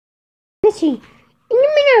messy. And you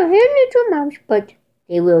may not hear little mouse, but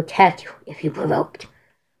they will attack you if you provoked.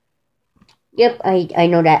 Yep, I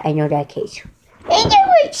know that case.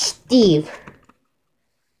 Anyway, Steve,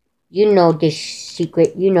 you know this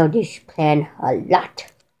secret, you know this plan a lot.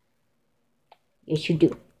 Yes, you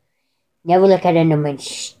do. Never look at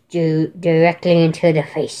enemies directly into the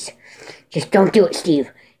face. Just don't do it,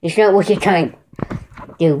 Steve. It's not worth your time.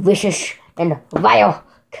 They're vicious and vile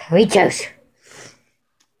creatures.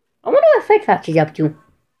 I wonder what Fred Fox is up to.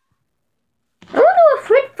 What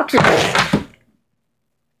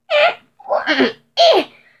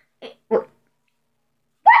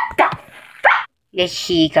the fuck? Let's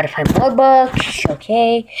see, gotta find more books.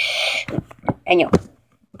 Okay. I know.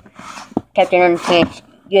 Captain Underpants,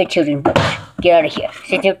 you're a children's book. Get out of here.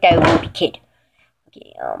 Sit up that rude kid.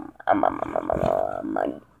 Okay,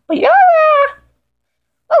 ballora!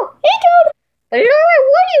 Oh, hey, Toad! Ballora,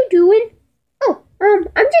 what are you doing? Oh, I'm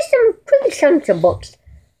just quickly selling some books.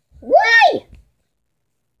 Why?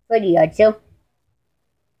 For the yard sale.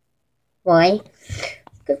 Why?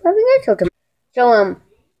 Because we're having a yard sale tomorrow. So,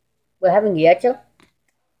 we're having a yard sale?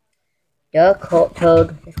 Duh,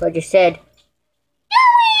 Toad. That's what I just said.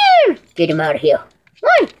 Get him out of here.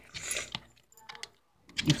 Why?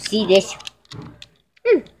 You see this?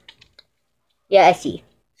 Yeah, I see.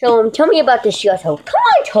 So, tell me about this yard sale. Come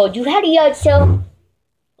on, Toad. You had a yard sale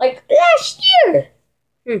like last year.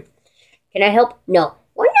 Can I help? No.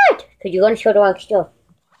 Why not? Because you're going to show the wrong stuff.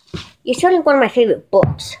 You're selling one of my favorite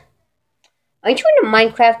books. Aren't you into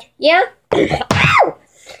Minecraft? Yeah? Ow!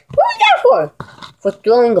 What was that for? For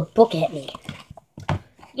throwing a book at me.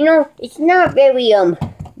 You know, it's not very,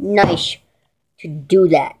 nice to do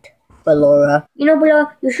that, Ballora. You know,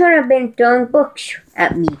 Ballora, you shouldn't have been throwing books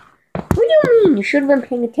at me. What do you mean? You should have been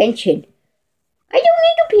paying attention. I don't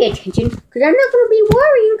need to pay attention, because I'm not going to be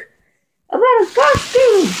worrying about a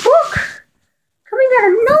goddamn book coming out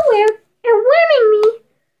of nowhere and whamming me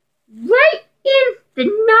right in the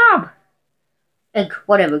knob. Like,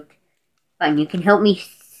 whatever. Fine, you can help me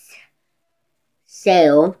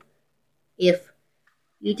sell if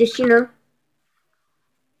you just,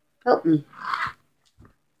 help me.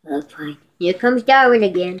 Oh, fine. Here comes Darwin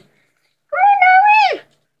again. Come on,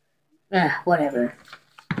 Darwin! Whatever.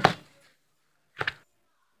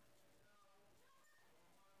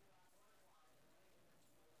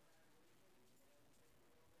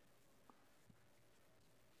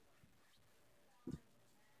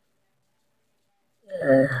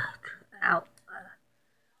 Ow.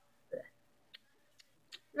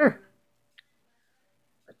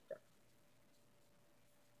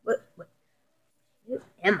 What? Where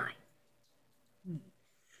am I?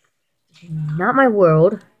 This is not my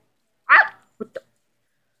world. Ah! What the?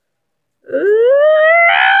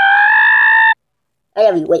 I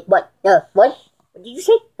love you. Wait, what? What? What did you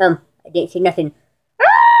say? I didn't say nothing.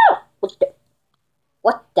 Ah!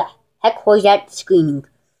 What the heck was that screaming?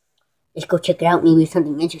 Let's go check it out. Maybe it's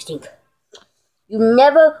something interesting. You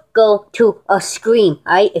never go to a scream,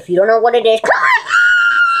 alright? If you don't know what it is,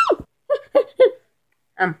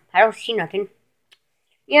 I don't see nothing.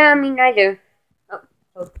 Yeah, me neither.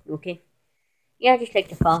 Oh, okay. Yeah, I just like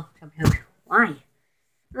to fall sometimes. Why?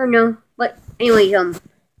 I don't know. But anyways,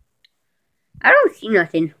 I don't see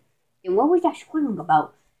nothing. And what was that screaming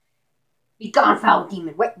about? Be gone, foul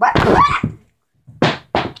demon. Wait, what?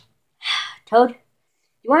 Toad,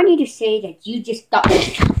 do I need to say that you just thought...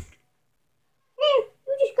 You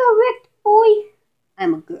just got wrecked, boy.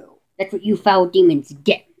 I'm a girl. That's what you foul demons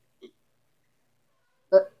get.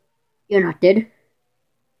 You're not dead.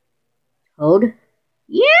 Toad?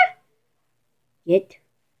 Yeah? Get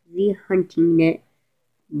the hunting net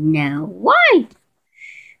now. Why?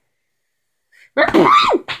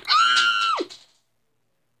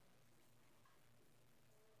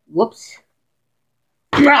 Whoops.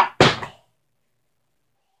 You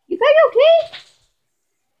guys okay?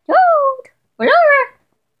 Toad! Ballora!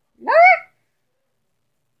 Ballora?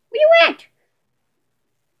 Where you at?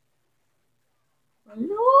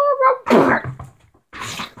 Ballora!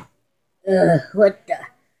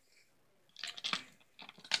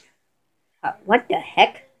 What the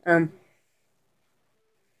heck?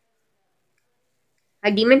 Hi,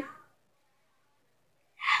 demon.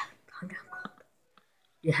 Calm down.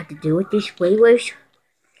 You have to deal with this way worse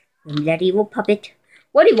than that evil puppet.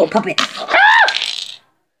 What evil puppet? Ah!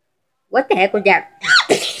 What the heck was that?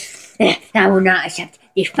 I will not accept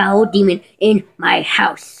this foul demon in my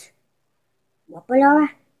house. What, Ballora?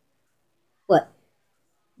 What?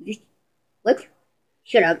 What?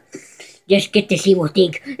 Shut up. Just get this evil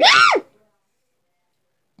thing.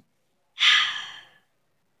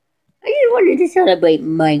 I just wanted to celebrate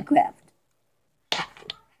Minecraft.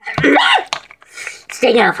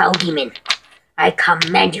 Stay down, foul demon. I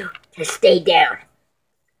command you to stay down.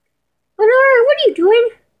 Ballora, what are you doing?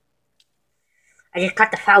 I just caught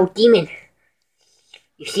the foul demon.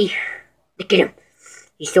 You see? Look at him.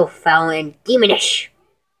 He's so foul and demonish.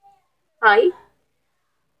 Hi.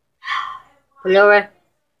 Ballora,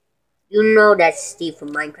 you know that's Steve from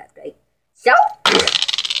Minecraft, right? So?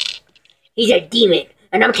 He's a demon,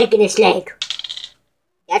 and I'm taking his leg.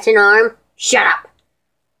 That's an arm. Shut up.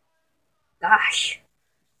 Gosh.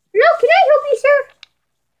 No, can I help you, sir?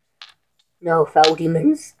 No, foul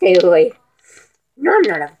demon, stay away. No, I'm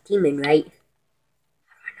not a demon, right?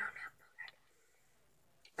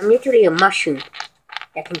 I'm literally a mushroom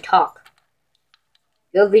that can talk.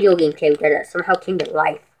 Your video game character that somehow came to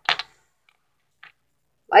life.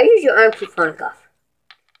 Why does your arm keep falling off?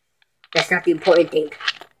 That's not the important thing.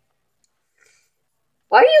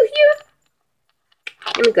 Why are you here?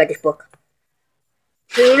 Let me grab this book.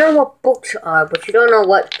 So you know what books are, but you don't know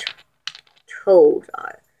what toads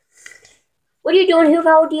are. What are you doing here,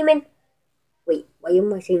 foul demon? Wait, why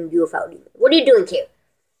am I saying you, foul demon? What are you doing here?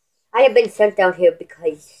 I have been sent down here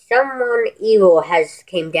because someone evil has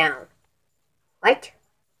came down. What?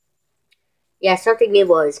 Yeah, something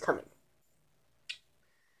evil is coming.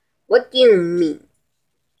 What do you mean?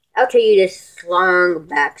 I'll tell you this long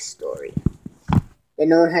backstory that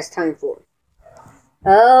no one has time for.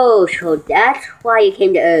 Oh, so that's why you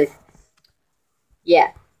came to Earth.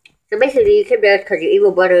 Yeah. So basically, you came to Earth because your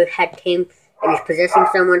evil brother had came and is possessing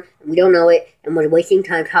someone, and we don't know it, and we're wasting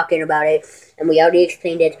time talking about it, and we already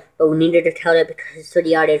explained it, but we needed to tell it because so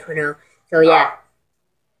the audience will know. So yeah.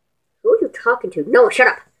 Who are you talking to? No, shut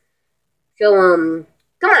up. So,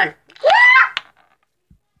 come on.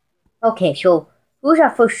 Okay, so who's our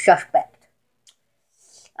first suspect?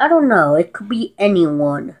 I don't know. It could be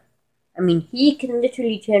anyone. I mean, he can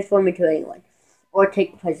literally transform into anyone. Or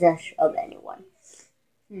take possession of anyone.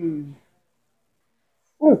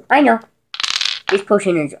 Ooh, I know. This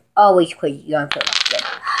potion is always crazy on purpose.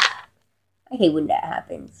 I hate when that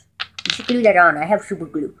happens. You should glue that on. I have super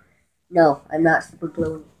glue. No, I'm not super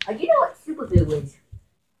gluing. You know what super glue is?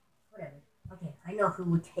 Whatever. Okay, I know who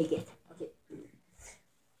would take it. Okay.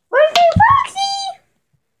 Where's the Foxy?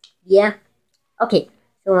 Yeah. Okay,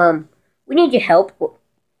 so, we need your help.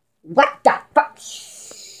 What the fuck?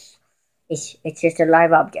 It's just a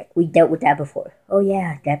live object. We dealt with that before. Oh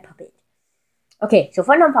yeah, that puppet. Okay, so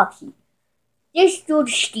find on Foxy. This dude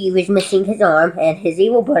Steve is missing his arm, and his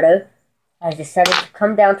evil brother has decided to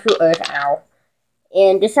come down to Earth, ow,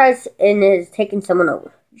 and decides and is taking someone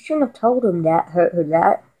over. You shouldn't have told him that, her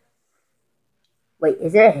that. Wait,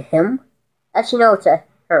 is it a him? Actually, no, it's a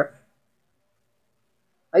her.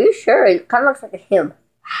 Are you sure? It kind of looks like a him.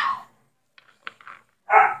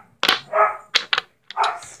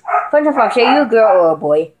 First of all, are you a girl or a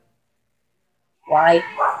boy? Why?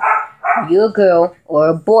 Are you a girl or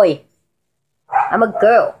a boy? I'm a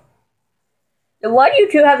girl. Then why do you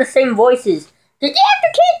two have the same voices? Because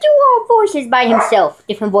the kid do all voices by himself.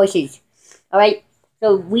 Different voices. Alright?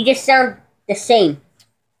 So we just sound the same.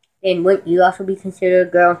 Then wouldn't you also be considered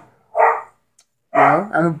a girl? No,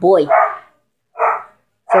 I'm a boy.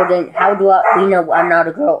 So then how do we know I'm not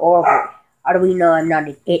a girl or a boy? How do we know I'm not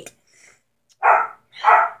an it?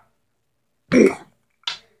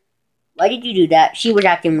 Why did you do that? She was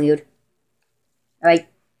acting weird. Alright?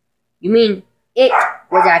 You mean it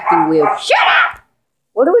was acting weird. Shut up!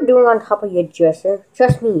 What are we doing on top of your dresser?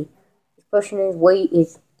 Trust me. This person's weight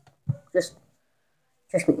is just...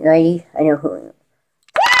 Trust me. I know who I am.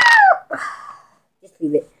 Just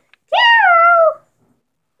leave it.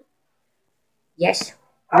 Yes.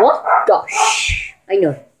 What the shh? I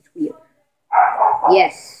know. It's weird.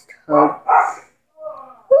 Yes, Toad.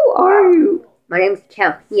 Who are you? My name's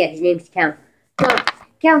Cal. Yeah, his name's Cal.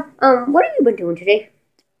 Cal, what have you been doing today?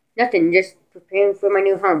 Nothing, just preparing for my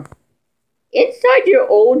new home. Inside your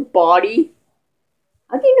old body?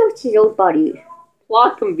 How do you know it's his old body?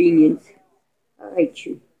 Plot convenience. I hate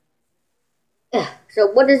you. So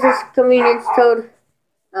what is this convenience, Toad?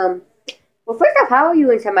 Well, first off, how are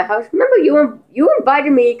you inside my house? Remember, you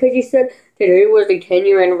invited me because you said today was the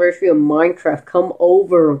 10-year anniversary of Minecraft. Come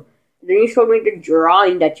over. And then you showed me the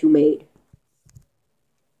drawing that you made.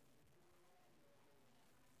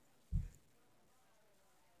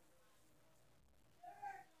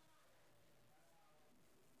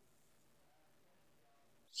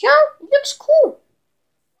 Yeah, it looks cool.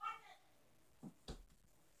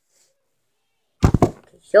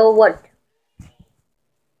 Okay, so what?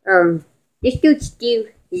 This dude Steve,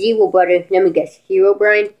 his evil brother, let me guess,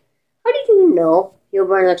 Herobrine. How did you know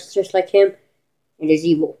Herobrine looks just like him and is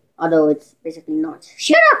evil? Although it's basically not.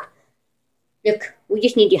 Shut up! Look, we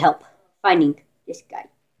just need your help finding this guy.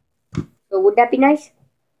 So would that be nice?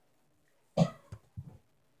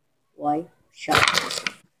 Why? Shut up.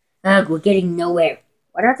 Ugh, we're getting nowhere.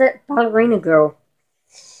 Why not that ballerina girl?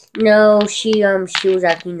 No, she was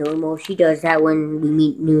acting normal. She does that when we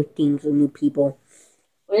meet new things or new people.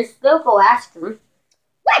 Let's still go ask them.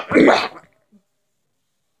 What?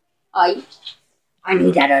 I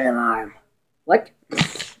need that other arm. What?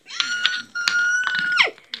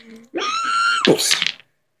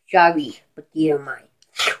 Sorry, but you're mine.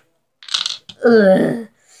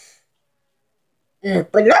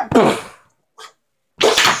 But look.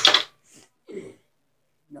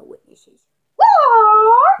 No witnesses.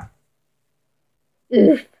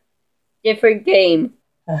 Different game.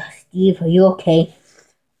 Steve, are you okay?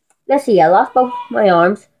 Let's see, I lost both my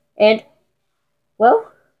arms, and, well,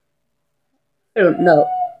 I don't know.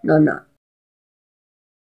 No, I'm not.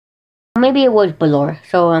 Maybe it was ballora,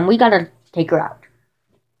 so we gotta take her out.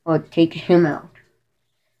 Or take him out.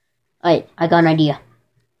 Alright, I got an idea.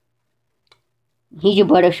 He's your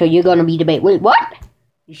brother, so you're gonna be the bait. Wait, what?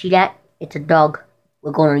 You see that? It's a dog.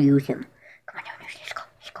 We're gonna use him. Come on down, let's go.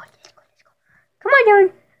 Come on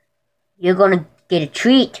down. You're gonna get a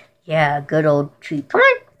treat. Yeah, good old treat. Come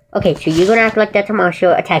on. Okay, so you're gonna act like that tomorrow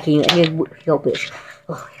she'll attack you and you'll bitch.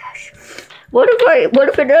 Oh yes. What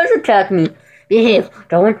if it does attack me? Behave.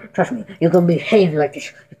 Don't trust me. You're gonna behave like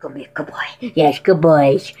this. You're gonna be a good boy. Yes, good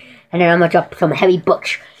boys. And then I'm gonna drop some heavy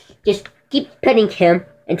books. Just keep petting him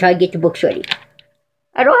and try to get the books ready.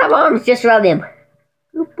 I don't have arms, just rub them.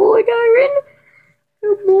 Good boy, Darren.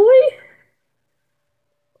 Good boy.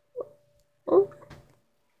 Oh.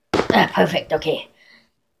 Perfect, okay.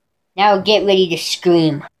 Now get ready to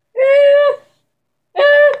scream.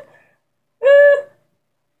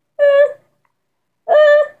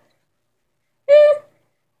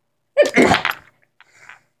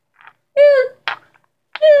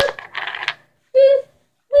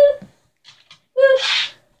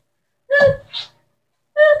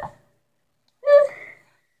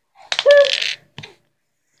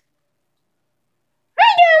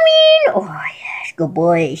 Oh, yes, good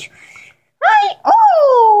boys. Hi!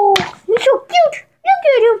 Oh! He's so cute! Look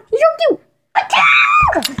at him! He's so cute!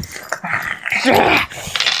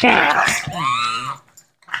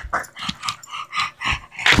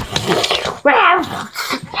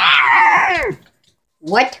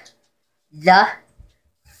 What the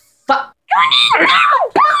fuck?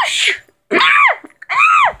 Push!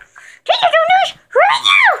 Take it, Jonas! Right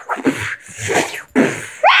now!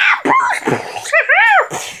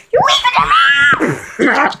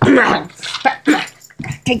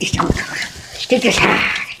 Take this down. Take this.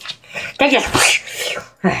 Take this.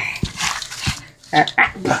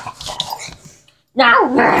 No!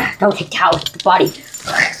 Don't take towel with the body.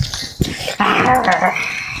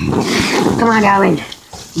 Come on, Darwin.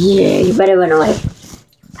 Yeah, you better run away.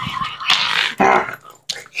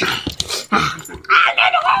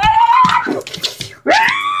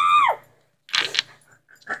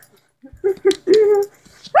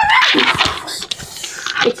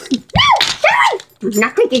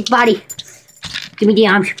 Not take his body. Give me the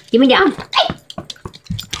arms. Give me the arms.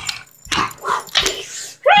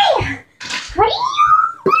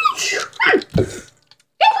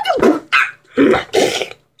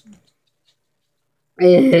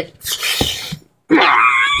 Did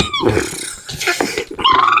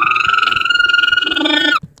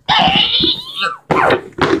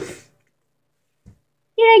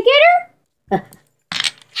I get her?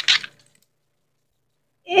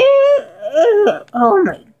 Oh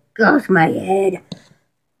my gosh, my head.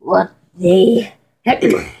 What the heck?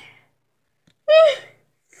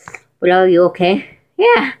 Well, are you okay?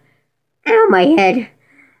 Yeah. Ow, my head.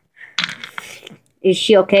 Is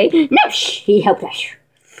she okay? No, she helped us.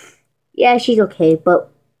 Yeah, she's okay,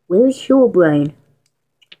 but where's Herobrine?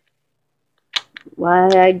 Why,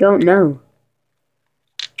 I don't know.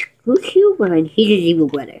 Who's Herobrine? He's his evil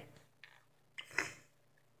brother.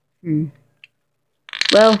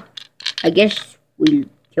 Well, I guess we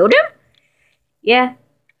killed him? Yeah.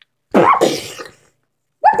 What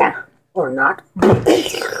the? Or not.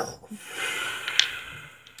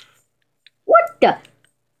 What the?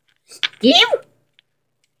 Steve?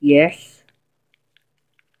 Yes.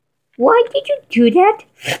 Why did you do that?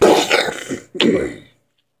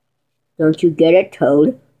 Don't you get it,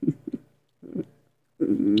 Toad?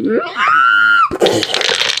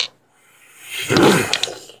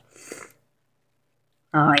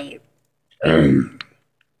 I am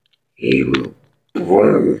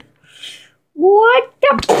Herobrine. What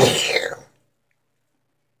the?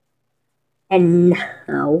 And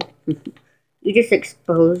now, you just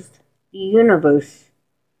exposed the universe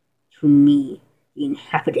to me, the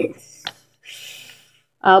inhabitants.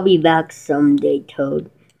 I'll be back someday,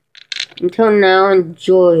 Toad. Until now,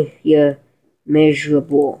 enjoy your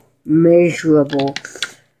miserable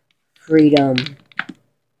freedom.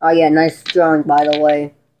 Oh yeah, nice drawing, by the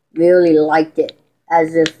way. Really liked it.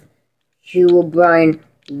 As if Herobrine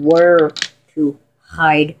were to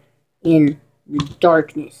hide in the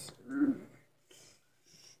darkness.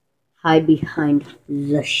 Hide behind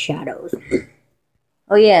the shadows.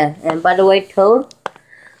 Oh yeah, and by the way, Toad,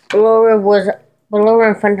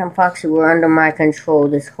 Ballora and Phantom Foxy were under my control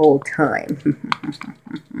this whole time.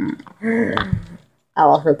 I'll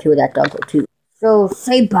also kill that doggo too. So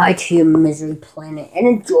say bye to your misery planet and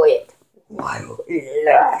enjoy it while it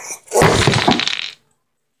lasts.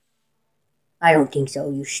 I don't think so,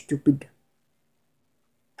 you stupid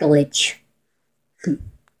glitch.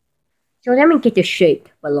 So let me get this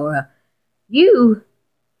straight, Ballora. You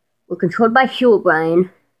were controlled by Herobrine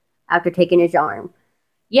after taking his arm.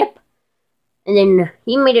 Yep. And then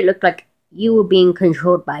he made it look like you were being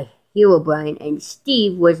controlled by Herobrine and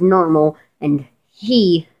Steve was normal and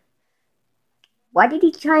he... Why did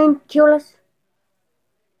he try and kill us?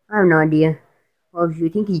 I have no idea. Well, do you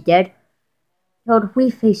think he's dead? Toad,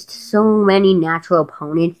 we faced so many natural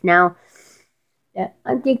opponents now that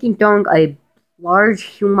I'm thinking throwing a large,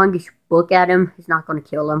 humongous book at him is not going to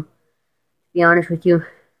kill him. To be honest with you.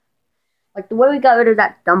 Like, the way we got rid of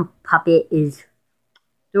that dumb puppet is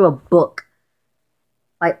through a book.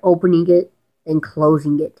 By opening it and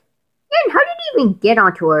closing it. And how did he even get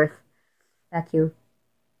onto Earth? Back you.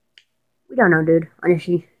 We don't know, dude.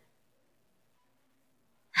 Honestly.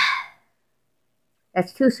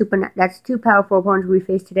 That's two powerful opponents we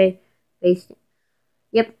faced today.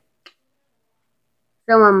 Yep.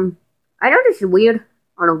 So, I know this is weird.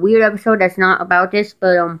 On a weird episode that's not about this,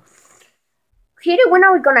 but, Creator, when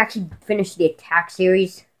are we gonna actually finish the attack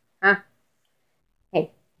series? Huh?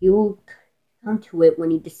 Hey, you come to it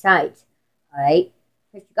when he decides. Alright?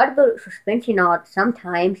 Because you gotta build suspension on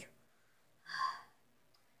sometimes.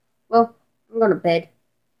 Well, I'm going to bed.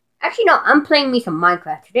 Actually, no, I'm playing me some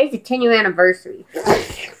Minecraft. Today's the 10-year anniversary.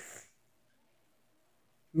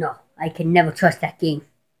 No, I can never trust that game.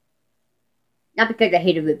 Not because I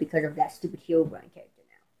hated it, because of that stupid Herobrine character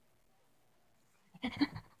now.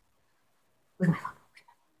 Where's my phone?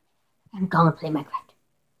 I'm going to play Minecraft.